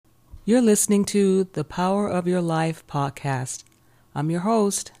You're listening to the Power of Your Life podcast. I'm your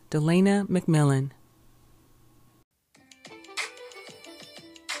host, Delana McMillan.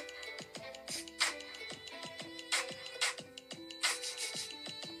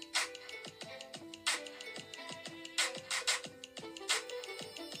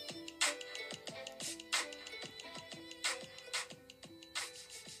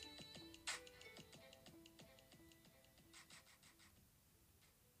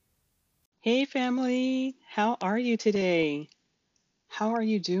 Hey family, how are you today? How are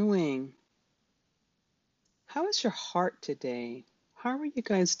you doing? How is your heart today? How are you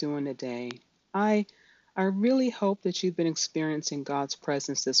guys doing today? I I really hope that you've been experiencing God's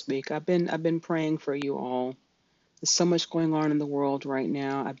presence this week. I've been praying for you all. There's so much going on in the world right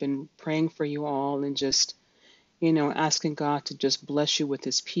now. I've been praying for you all and just, asking God to just bless you with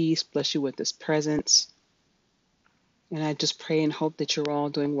his peace, bless you with his presence. And I just pray and hope that you're all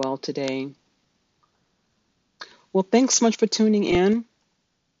doing well today. Well, thanks so much for tuning in.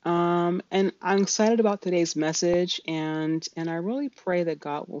 And I'm excited about today's message, and I really pray that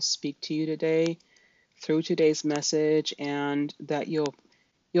God will speak to you today through today's message, and that you'll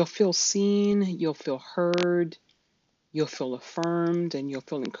feel seen, you'll feel heard, you'll feel affirmed, and you'll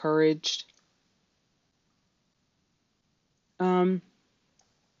feel encouraged. Um,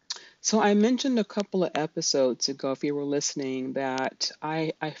 so I mentioned a couple of episodes ago, if you were listening, that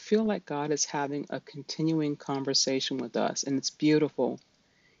I feel like God is having a continuing conversation with us, and it's beautiful.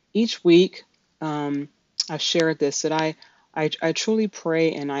 Each week, I've shared this, that I truly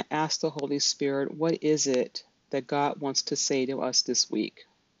pray and I ask the Holy Spirit, what is it that God wants to say to us this week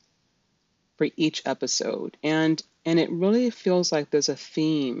for each episode? And it really feels like there's a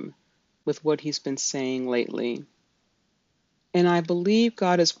theme with what he's been saying lately. And I believe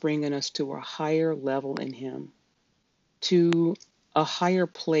God is bringing us to a higher level in him, to a higher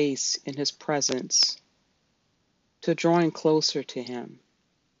place in his presence, to drawing closer to him.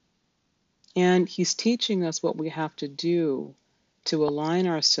 And he's teaching us what we have to do to align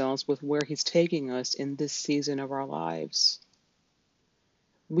ourselves with where he's taking us in this season of our lives.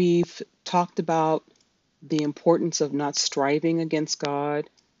 We've talked about the importance of not striving against God.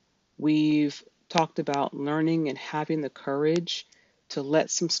 We've talked about learning and having the courage to let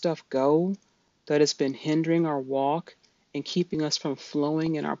some stuff go that has been hindering our walk and keeping us from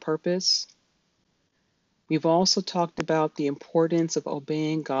flowing in our purpose. We've also talked about the importance of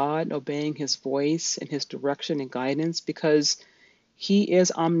obeying God, obeying his voice and his direction and guidance, because he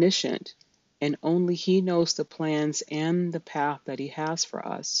is omniscient and only he knows the plans and the path that he has for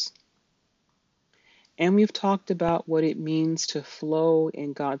us. And we've talked about what it means to flow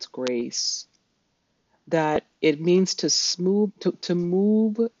in God's grace, that it means to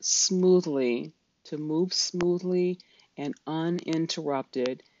move smoothly, and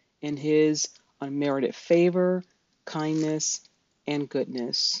uninterrupted in his unmerited favor, kindness, and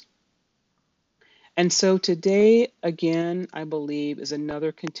goodness. And so today, again, I believe is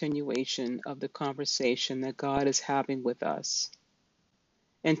another continuation of the conversation that God is having with us.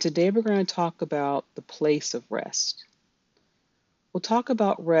 And today we're going to talk about the place of rest. We'll talk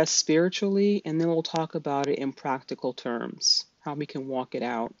about rest spiritually, and then we'll talk about it in practical terms, how we can walk it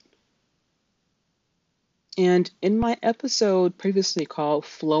out. And in my episode previously called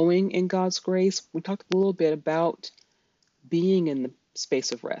Flowing in God's Grace, we talked a little bit about being in the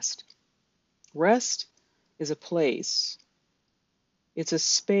space of rest. Rest is a place. It's a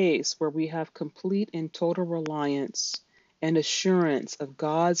space where we have complete and total reliance and assurance of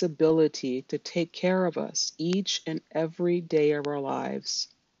God's ability to take care of us each and every day of our lives.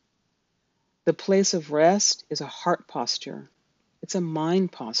 The place of rest is a heart posture. It's a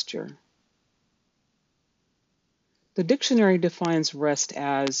mind posture. The dictionary defines rest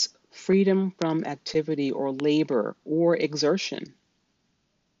as freedom from activity or labor or exertion,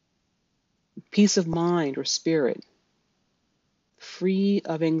 peace of mind or spirit, free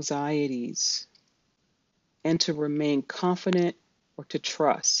of anxieties, and to remain confident or to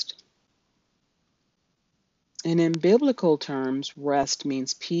trust. And in biblical terms, rest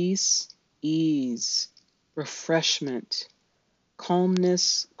means peace, ease, refreshment,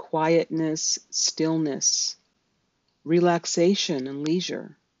 calmness, quietness, stillness, relaxation, and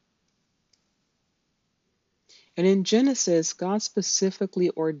leisure. And in Genesis, God specifically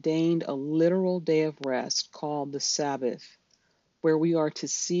ordained a literal day of rest called the Sabbath, where we are to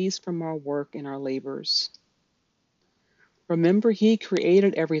cease from our work and our labors. Remember, he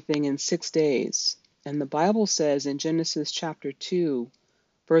created everything in 6 days, and the Bible says in Genesis chapter 2,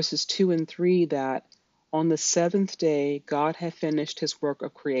 verses 2 and 3, that on the seventh day, God had finished his work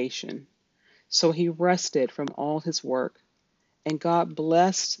of creation. So he rested from all his work. And God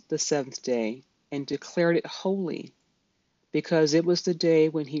blessed the seventh day and declared it holy, because it was the day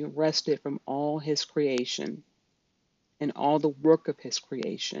when he rested from all his creation and all the work of his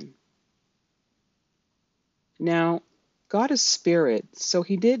creation. Now, God is spirit, so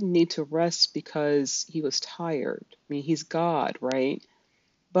he didn't need to rest because he was tired. I mean, he's God, right?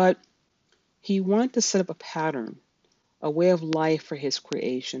 But he wanted to set up a pattern, a way of life for his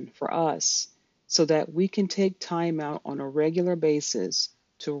creation, for us, so that we can take time out on a regular basis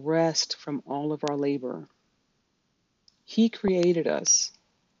to rest from all of our labor. He created us,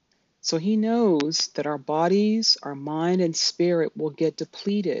 so he knows that our bodies, our mind, and spirit will get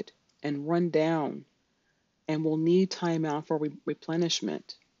depleted and run down and will need time out for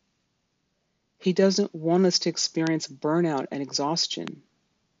replenishment. He doesn't want us to experience burnout and exhaustion.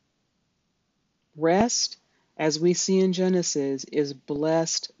 Rest, as we see in Genesis, is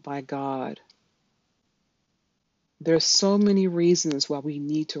blessed by God. There's so many reasons why we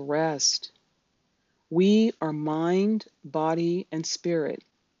need to rest. We are mind, body, and spirit,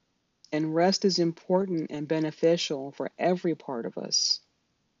 and rest is important and beneficial for every part of us.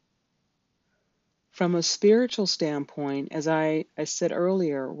 From a spiritual standpoint, as I said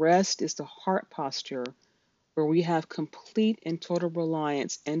earlier, rest is the heart posture where we have complete and total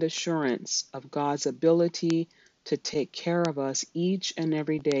reliance and assurance of God's ability to take care of us each and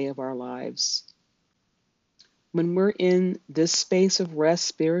every day of our lives. When we're in this space of rest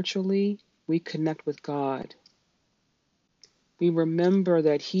spiritually, we connect with God. We remember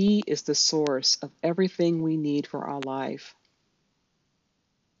that He is the source of everything we need for our life.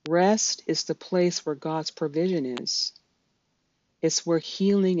 Rest is the place where God's provision is. It's where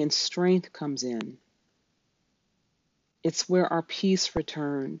healing and strength comes in. It's where our peace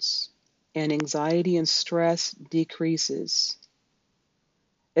returns and anxiety and stress decreases.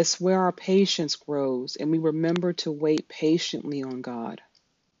 It's where our patience grows and we remember to wait patiently on God.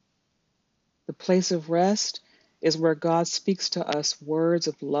 The place of rest is where God speaks to us words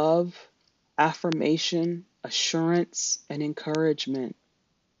of love, affirmation, assurance, and encouragement.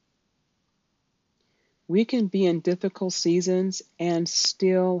 We can be in difficult seasons and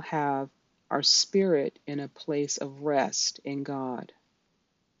still have our spirit in a place of rest in God.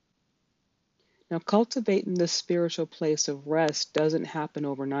 Now, cultivating this spiritual place of rest doesn't happen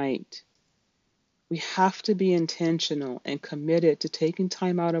overnight. We have to be intentional and committed to taking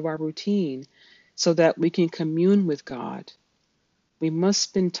time out of our routine so that we can commune with God. We must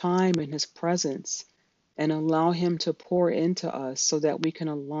spend time in His presence and allow Him to pour into us so that we can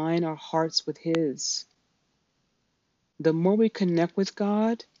align our hearts with His. The more we connect with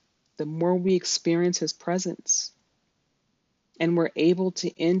God, the more we experience His presence. And we're able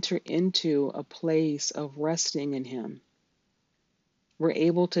to enter into a place of resting in Him. We're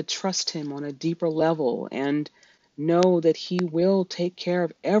able to trust Him on a deeper level and know that He will take care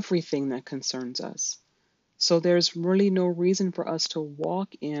of everything that concerns us. So there's really no reason for us to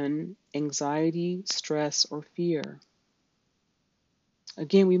walk in anxiety, stress, or fear.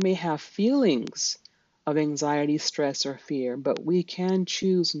 Again, we may have feelings of anxiety, stress, or fear, but we can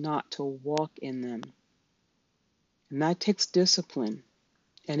choose not to walk in them. And that takes discipline,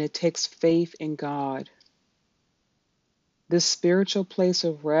 and it takes faith in God. This spiritual place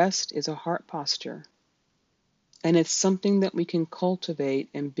of rest is a heart posture, and it's something that we can cultivate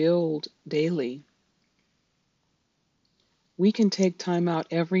and build daily. We can take time out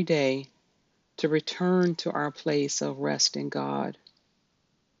every day to return to our place of rest in God.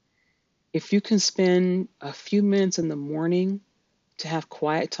 If you can spend a few minutes in the morning to have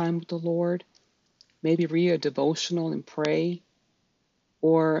quiet time with the Lord, maybe read a devotional and pray,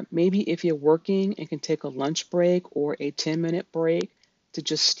 or maybe if you're working and can take a lunch break or a 10-minute break to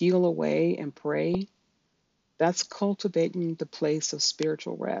just steal away and pray, that's cultivating the place of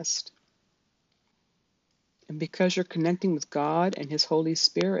spiritual rest. And because you're connecting with God and His Holy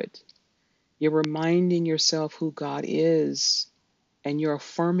Spirit, you're reminding yourself who God is, and you're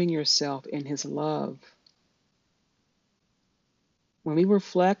affirming yourself in His love. When we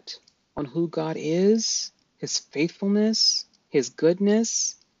reflect on who God is, His faithfulness, His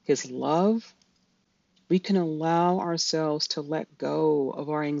goodness, His love, we can allow ourselves to let go of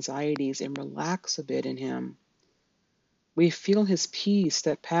our anxieties and relax a bit in Him. We feel His peace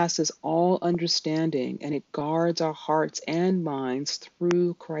that passes all understanding, and it guards our hearts and minds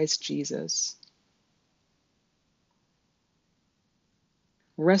through Christ Jesus.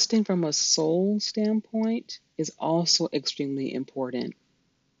 Resting from a soul standpoint is also extremely important.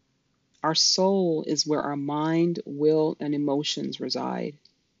 Our soul is where our mind, will, and emotions reside.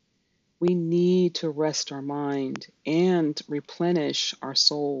 We need to rest our mind and replenish our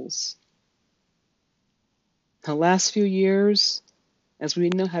souls. The last few years, as we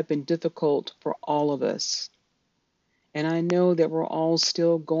know, have been difficult for all of us. And I know that we're all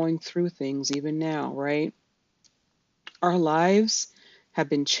still going through things even now, right? Our lives have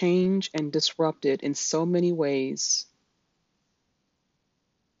been changed and disrupted in so many ways.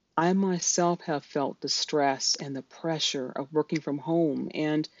 I myself have felt the stress and the pressure of working from home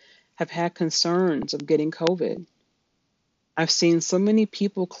and have had concerns of getting COVID. I've seen so many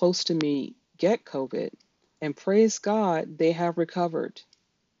people close to me get COVID, and praise God, they have recovered.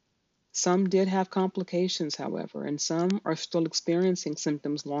 Some did have complications, however, and some are still experiencing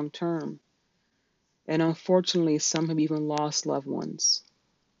symptoms long term. And unfortunately, some have even lost loved ones.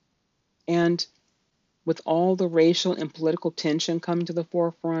 And with all the racial and political tension coming to the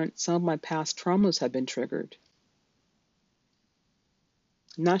forefront, some of my past traumas have been triggered.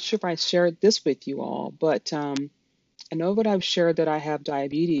 I'm not sure if I shared this with you all, but I know that I've shared that I have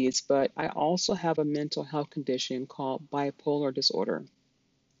diabetes, but I also have a mental health condition called bipolar disorder.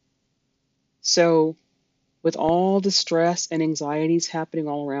 So, with all the stress and anxieties happening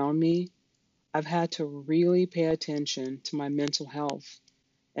all around me, I've had to really pay attention to my mental health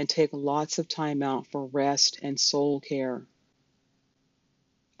and take lots of time out for rest and soul care.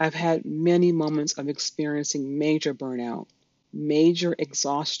 I've had many moments of experiencing major burnout, major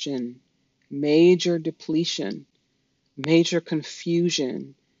exhaustion, major depletion, major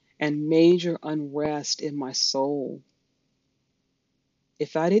confusion, and major unrest in my soul.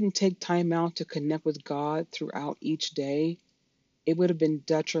 If I didn't take time out to connect with God throughout each day, it would have been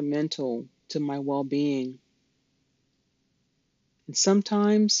detrimental to my well being. And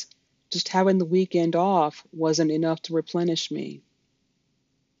sometimes just having the weekend off wasn't enough to replenish me.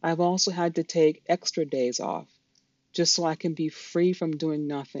 I've also had to take extra days off just so I can be free from doing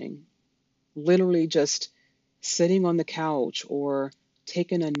nothing. Literally just sitting on the couch or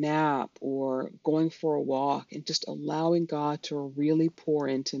taking a nap or going for a walk and just allowing God to really pour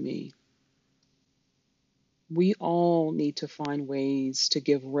into me. We all need to find ways to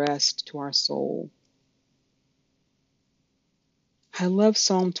give rest to our soul. I love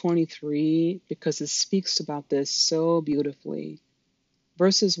Psalm 23 because it speaks about this so beautifully.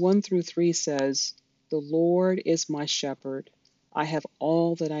 Verses 1 through 3 says, "The Lord is my shepherd. I have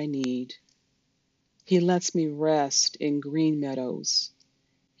all that I need. He lets me rest in green meadows.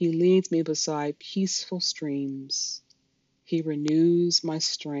 He leads me beside peaceful streams. He renews my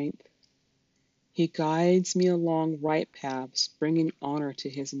strength. He guides me along right paths, bringing honor to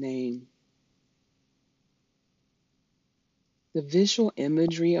his name." The visual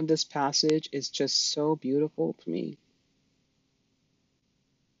imagery of this passage is just so beautiful to me.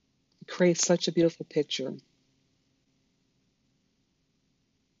 It creates such a beautiful picture.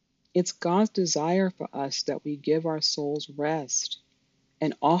 It's God's desire for us that we give our souls rest,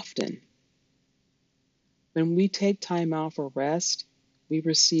 and often. When we take time out for rest, we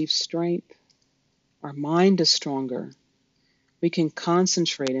receive strength. Our mind is stronger. We can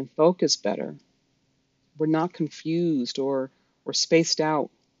concentrate and focus better. We're not confused or spaced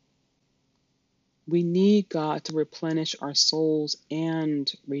out. We need God to replenish our souls and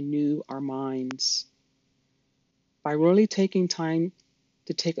renew our minds. By really taking time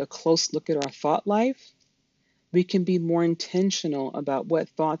to take a close look at our thought life, we can be more intentional about what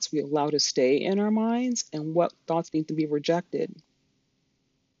thoughts we allow to stay in our minds and what thoughts need to be rejected.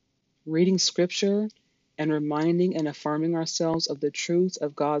 Reading scripture and reminding and affirming ourselves of the truth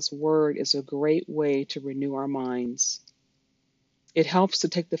of God's word is a great way to renew our minds. It helps to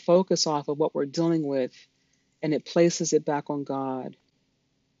take the focus off of what we're dealing with and it places it back on God.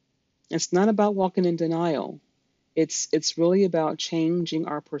 It's not about walking in denial. It's really about changing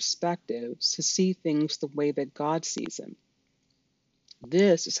our perspectives to see things the way that God sees them.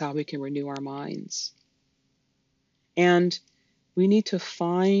 This is how we can renew our minds. And we need to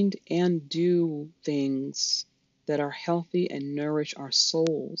find and do things that are healthy and nourish our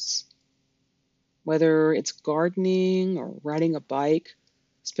souls. Whether it's gardening or riding a bike,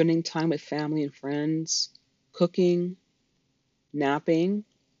 spending time with family and friends, cooking, napping,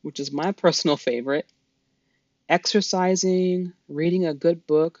 which is my personal favorite, exercising, reading a good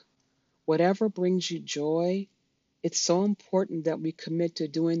book, whatever brings you joy, it's so important that we commit to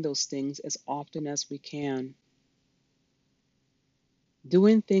doing those things as often as we can.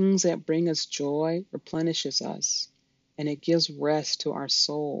 Doing things that bring us joy replenishes us, and it gives rest to our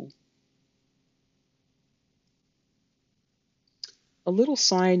soul. A little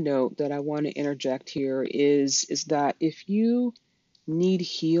side note that I want to interject here is that if you need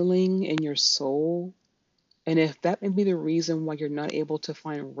healing in your soul, and if that may be the reason why you're not able to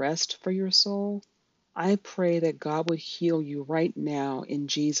find rest for your soul, I pray that God would heal you right now in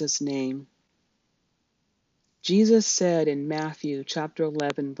Jesus' name. Jesus said in Matthew chapter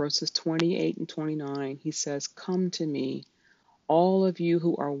 11, verses 28 and 29, he says, "Come to me, all of you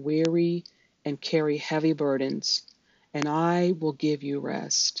who are weary and carry heavy burdens, and I will give you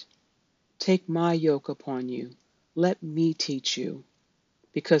rest. Take my yoke upon you. Let me teach you,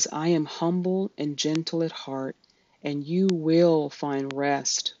 because I am humble and gentle at heart, and you will find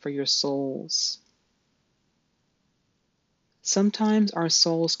rest for your souls." Sometimes our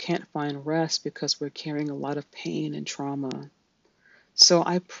souls can't find rest because we're carrying a lot of pain and trauma. So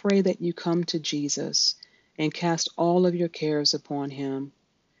I pray that you come to Jesus and cast all of your cares upon him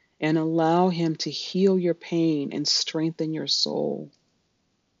and allow him to heal your pain and strengthen your soul.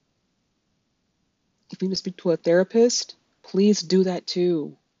 If you need to speak to a therapist, please do that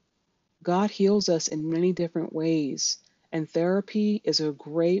too. God heals us in many different ways, and therapy is a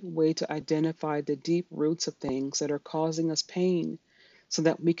great way to identify the deep roots of things that are causing us pain so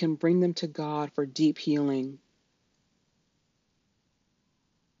that we can bring them to God for deep healing.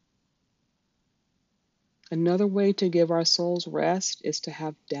 Another way to give our souls rest is to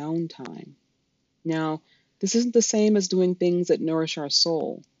have downtime. Now, this isn't the same as doing things that nourish our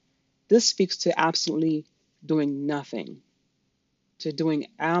soul. This speaks to absolutely doing nothing, to doing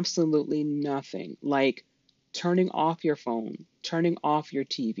absolutely nothing, like turning off your phone, turning off your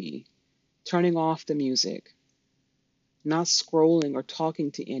TV, turning off the music, not scrolling or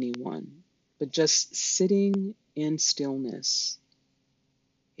talking to anyone, but just sitting in stillness,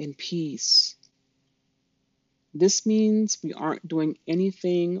 in peace. This means we aren't doing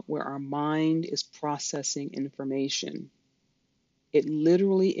anything where our mind is processing information. It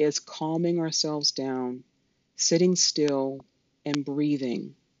literally is calming ourselves down, sitting still, and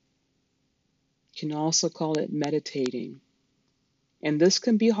breathing. You can also call it meditating. And this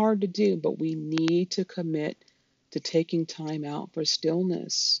can be hard to do, but we need to commit to taking time out for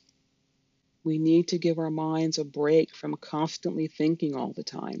stillness. We need to give our minds a break from constantly thinking all the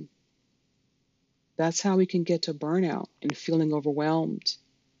time. That's how we can get to burnout and feeling overwhelmed.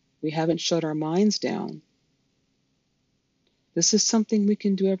 We haven't shut our minds down. This is something we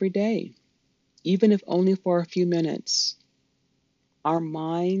can do every day, even if only for a few minutes. Our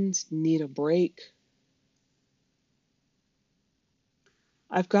minds need a break.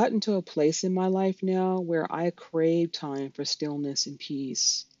 I've gotten to a place in my life now where I crave time for stillness and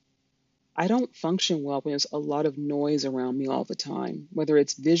peace. I don't function well when there's a lot of noise around me all the time, whether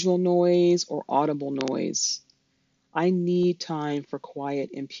it's visual noise or audible noise. I need time for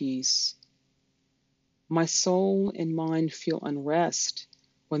quiet and peace. My soul and mind feel unrest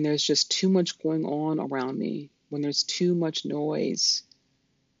when there's just too much going on around me, when there's too much noise.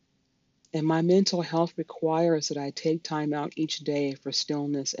 And my mental health requires that I take time out each day for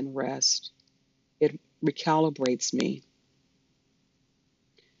stillness and rest. It recalibrates me.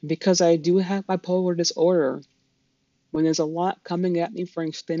 Because I do have bipolar disorder, when there's a lot coming at me for an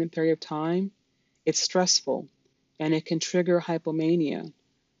extended period of time, it's stressful and it can trigger hypomania,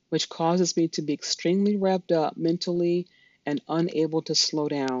 which causes me to be extremely revved up mentally and unable to slow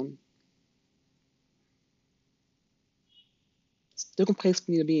down. It's a difficult place for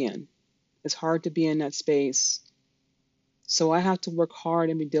me to be in. It's hard to be in that space. So I have to work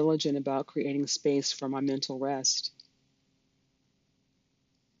hard and be diligent about creating space for my mental rest.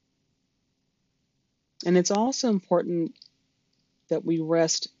 And it's also important that we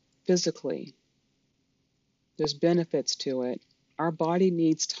rest physically. There's benefits to it. Our body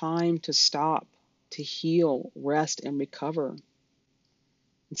needs time to stop, to heal, rest, and recover.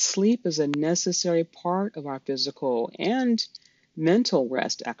 And sleep is a necessary part of our physical and mental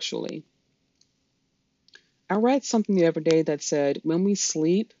rest, actually. I read something the other day that said when we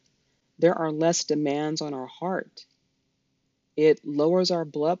sleep, there are less demands on our heart. It lowers our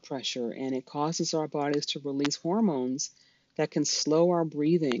blood pressure and it causes our bodies to release hormones that can slow our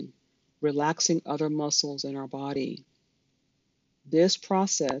breathing, relaxing other muscles in our body. This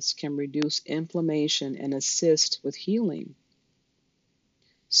process can reduce inflammation and assist with healing.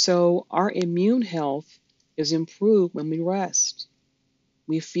 So, our immune health is improved when we rest.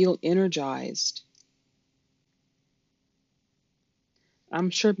 We feel energized. I'm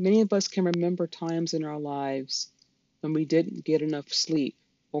sure many of us can remember times in our lives when we didn't get enough sleep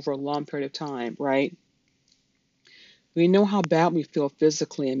over a long period of time, right? We know how bad we feel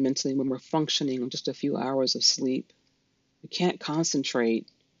physically and mentally when we're functioning on just a few hours of sleep. We can't concentrate.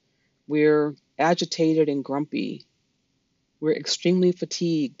 We're agitated and grumpy. We're extremely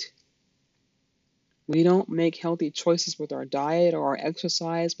fatigued. We don't make healthy choices with our diet or our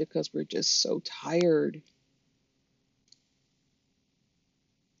exercise because we're just so tired.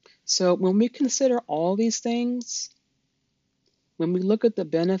 So when we consider all these things, When we look at the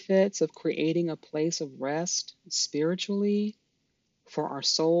benefits of creating a place of rest spiritually for our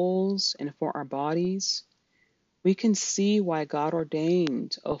souls and for our bodies, we can see why God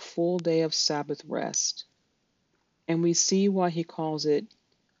ordained a full day of Sabbath rest. And we see why he calls the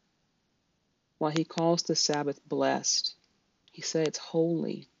Sabbath blessed. He said it's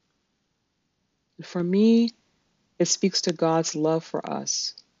holy. And for me, it speaks to God's love for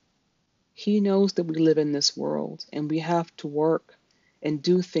us. He knows that we live in this world and we have to work and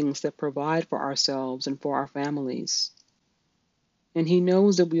do things that provide for ourselves and for our families. And He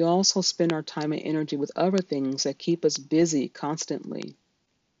knows that we also spend our time and energy with other things that keep us busy constantly.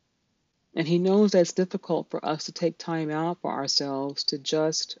 And He knows that it's difficult for us to take time out for ourselves to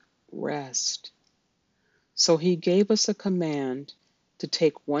just rest. So He gave us a command to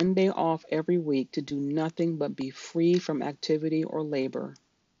take one day off every week to do nothing but be free from activity or labor.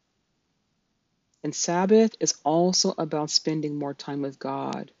 And Sabbath is also about spending more time with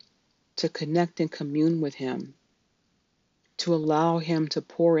God, to connect and commune with Him, to allow Him to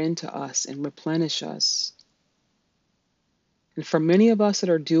pour into us and replenish us. And for many of us that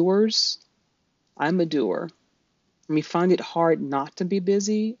are doers, I'm a doer, and we find it hard not to be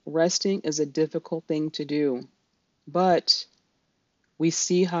busy. Resting is a difficult thing to do, but we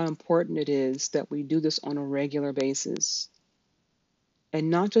see how important it is that we do this on a regular basis. And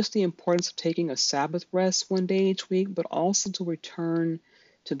not just the importance of taking a Sabbath rest one day each week, but also to return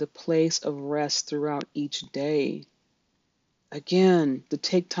to the place of rest throughout each day. Again, to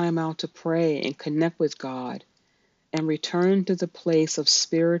take time out to pray and connect with God and return to the place of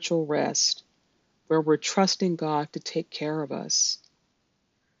spiritual rest where we're trusting God to take care of us.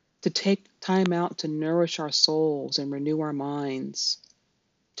 To take time out to nourish our souls and renew our minds.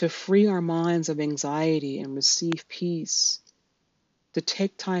 To free our minds of anxiety and receive peace. To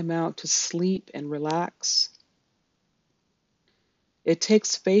take time out to sleep and relax. It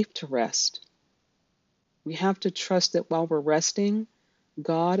takes faith to rest. We have to trust that while we're resting,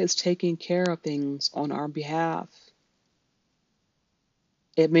 God is taking care of things on our behalf.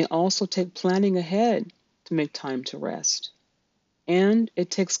 It may also take planning ahead to make time to rest. And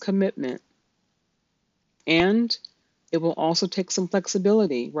it takes commitment. And it will also take some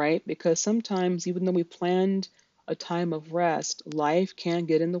flexibility, right? Because sometimes, even though we planned a time of rest, life can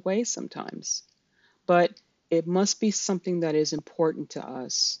get in the way sometimes. But it must be something that is important to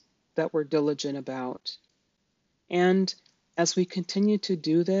us, that we're diligent about. And as we continue to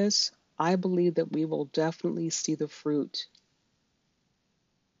do this, I believe that we will definitely see the fruit.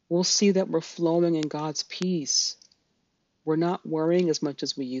 We'll see that we're flowing in God's peace. We're not worrying as much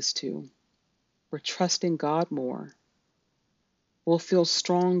as we used to. We're trusting God more. We'll feel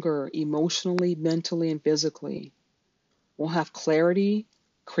stronger emotionally, mentally, and physically. We'll have clarity,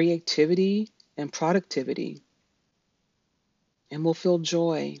 creativity, and productivity. And we'll feel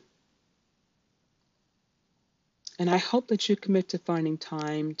joy. And I hope that you commit to finding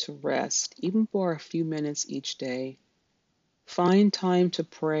time to rest, even for a few minutes each day. Find time to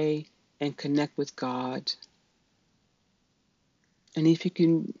pray and connect with God. And if you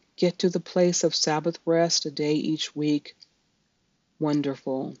can get to the place of Sabbath rest a day each week,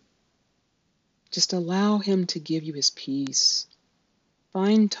 wonderful. Just allow Him to give you His peace.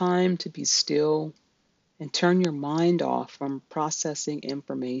 Find time to be still and turn your mind off from processing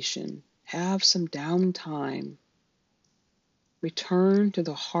information. Have some downtime. Return to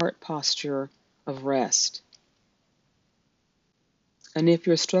the heart posture of rest. And if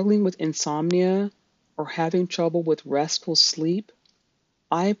you're struggling with insomnia or having trouble with restful sleep,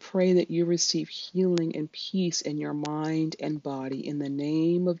 I pray that you receive healing and peace in your mind and body in the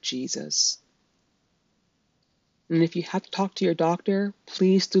name of Jesus. And if you have to talk to your doctor,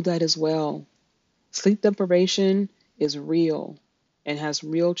 please do that as well. Sleep deprivation is real and has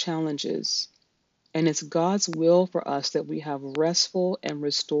real challenges. And it's God's will for us that we have restful and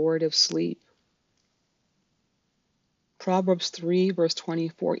restorative sleep. Proverbs 3, verse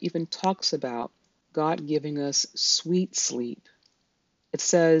 24 even talks about God giving us sweet sleep. It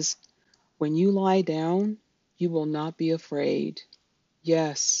says, "When you lie down, you will not be afraid.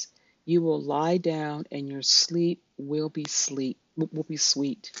 Yes, you will lie down and your sleep will be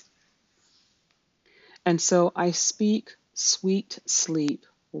sweet." And so I speak sweet sleep,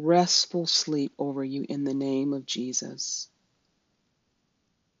 restful sleep over you in the name of Jesus.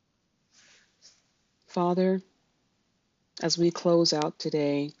 Father, as we close out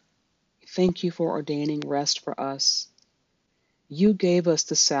today, thank you for ordaining rest for us. You gave us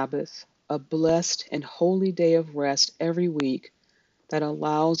the Sabbath, a blessed and holy day of rest every week that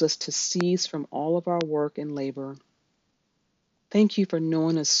allows us to cease from all of our work and labor. Thank you for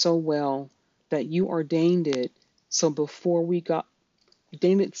knowing us so well that you ordained it So before we got, you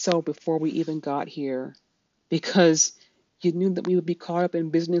deemed it so before we even got here, because you knew that we would be caught up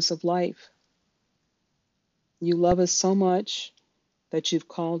in business of life. You love us so much that you've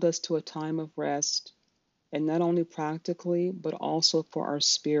called us to a time of rest, and not only practically, but also for our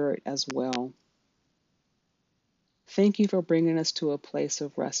spirit as well. Thank you for bringing us to a place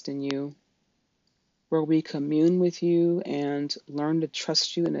of rest in you, where we commune with you and learn to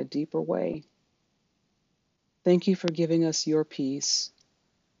trust you in a deeper way. Thank you for giving us your peace.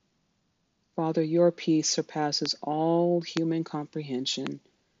 Father, your peace surpasses all human comprehension,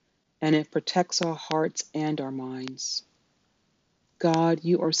 and it protects our hearts and our minds. God,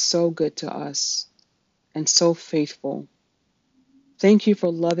 you are so good to us and so faithful. Thank you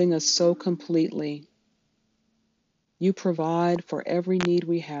for loving us so completely. You provide for every need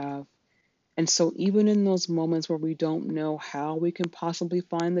we have. And so, even in those moments where we don't know how we can possibly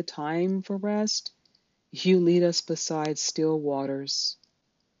find the time for rest, you lead us beside still waters.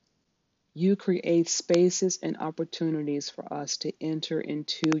 You create spaces and opportunities for us to enter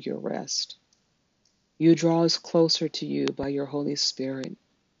into your rest. You draw us closer to you by your Holy Spirit.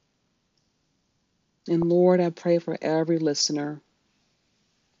 And Lord, I pray for every listener.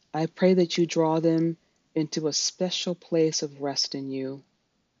 I pray that you draw them into a special place of rest in you,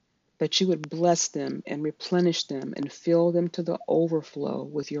 that you would bless them and replenish them and fill them to the overflow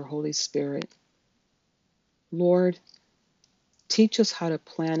with your Holy Spirit. Lord, teach us how to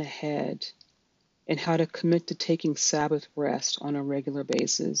plan ahead and how to commit to taking Sabbath rest on a regular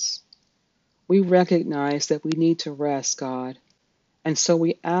basis. We recognize that we need to rest, God, and so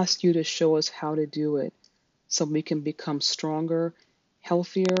we ask you to show us how to do it so we can become stronger,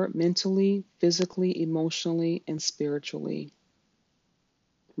 healthier mentally, physically, emotionally, and spiritually.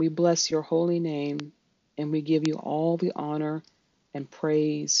 We bless your holy name and we give you all the honor and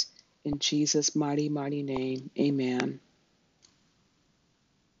praise in Jesus' mighty, mighty name. Amen.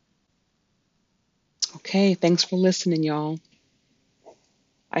 Okay, thanks for listening, y'all.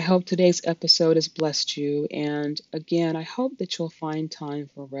 I hope today's episode has blessed you. And again, I hope that you'll find time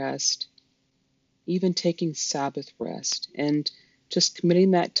for rest, even taking Sabbath rest, and just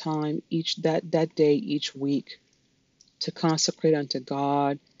committing that time that day each week to consecrate unto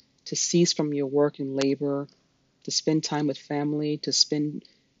God, to cease from your work and labor, to spend time with family, to spend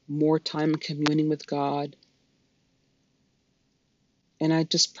more time communing with God. And I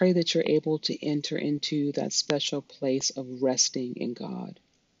just pray that you're able to enter into that special place of resting in God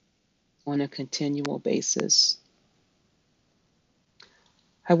on a continual basis.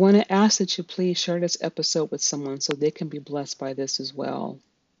 I want to ask that you please share this episode with someone so they can be blessed by this as well.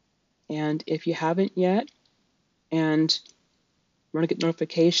 And if you haven't yet and want to get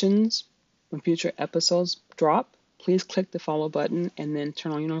notifications when future episodes drop, please click the follow button and then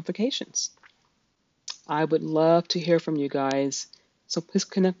turn on your notifications. I would love to hear from you guys, so please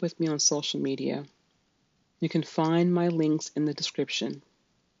connect with me on social media. You can find my links in the description.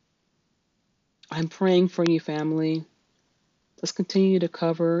 I'm praying for you, family. Let's continue to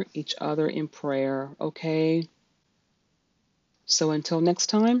cover each other in prayer, okay? So until next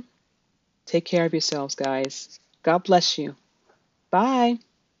time, take care of yourselves, guys. God bless you. Bye.